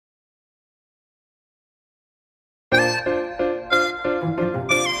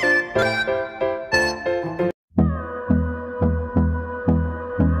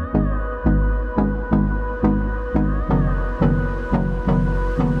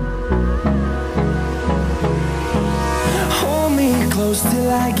close till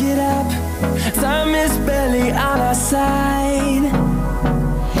I get up. Time is barely on our side.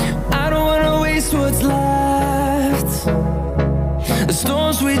 I don't wanna waste what's left. The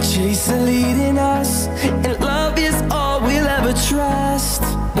storms we chase are leading us, and love is all we'll ever trust.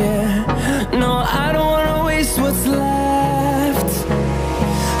 Yeah, no, I don't wanna waste what's left.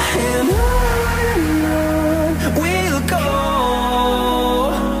 And on we'll go,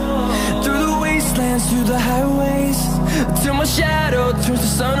 through the wastelands, through the highways, till my shadow turns to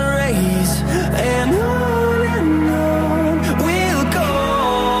sun rays. And on we'll go,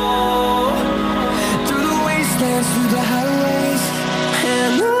 through the wastelands, through the highways,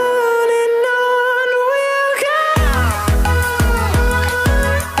 and on we'll go.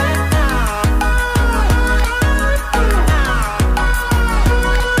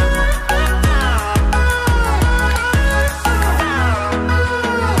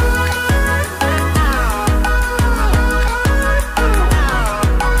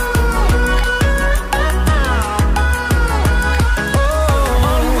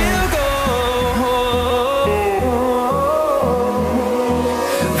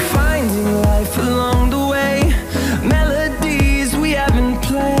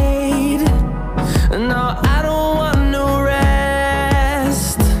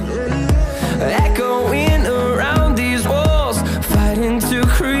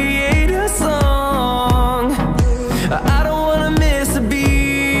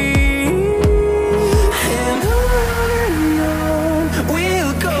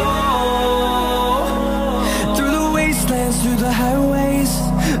 Through the highways,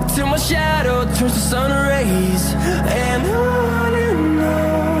 till my shadow turns to sun rays. And on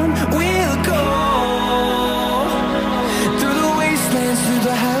we'll go, through the wastelands, through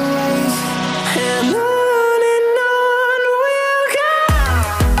the highways, and on we'll go.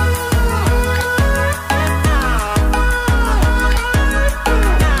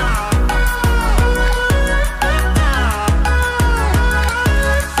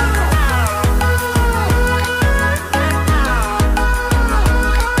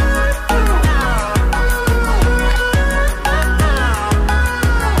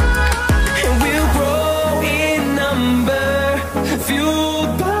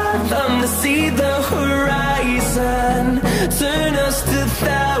 Fueled by them to see the horizon, turn us to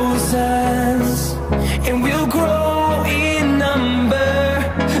thousands, and we'll grow in number.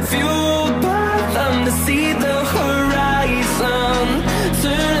 Fueled by them to see the horizon,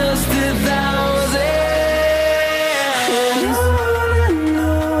 turn us to thousands. And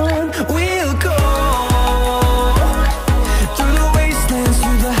on we'll go, through the wastelands,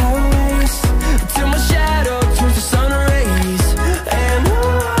 through the highways, till my shadow turns to sun rays. And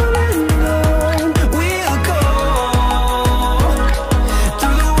on we'll go,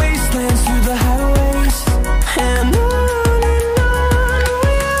 through the wastelands, through the highways, and on we'll go.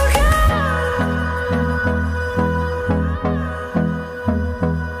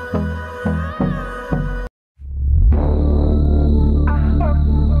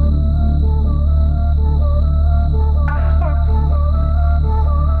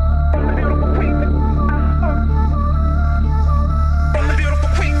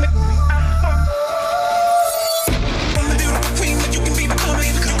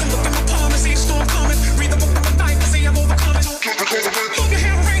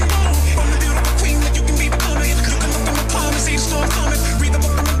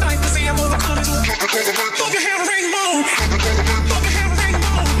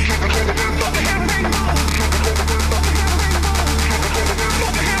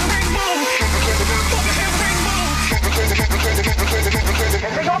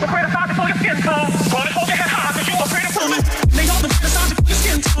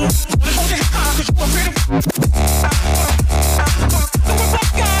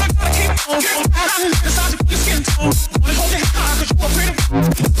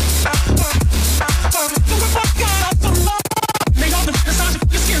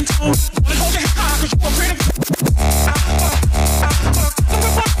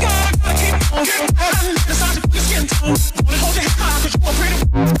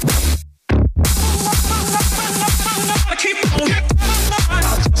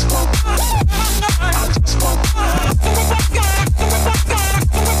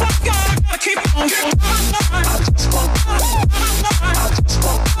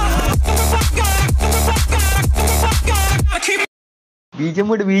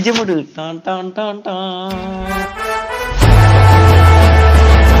 ബീജമുട് tan tan tan tan.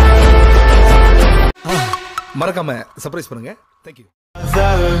 மறக்காம surprise பண்ணுங்க. Thank you.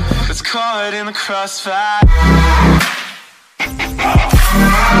 It's caught in the crossfire.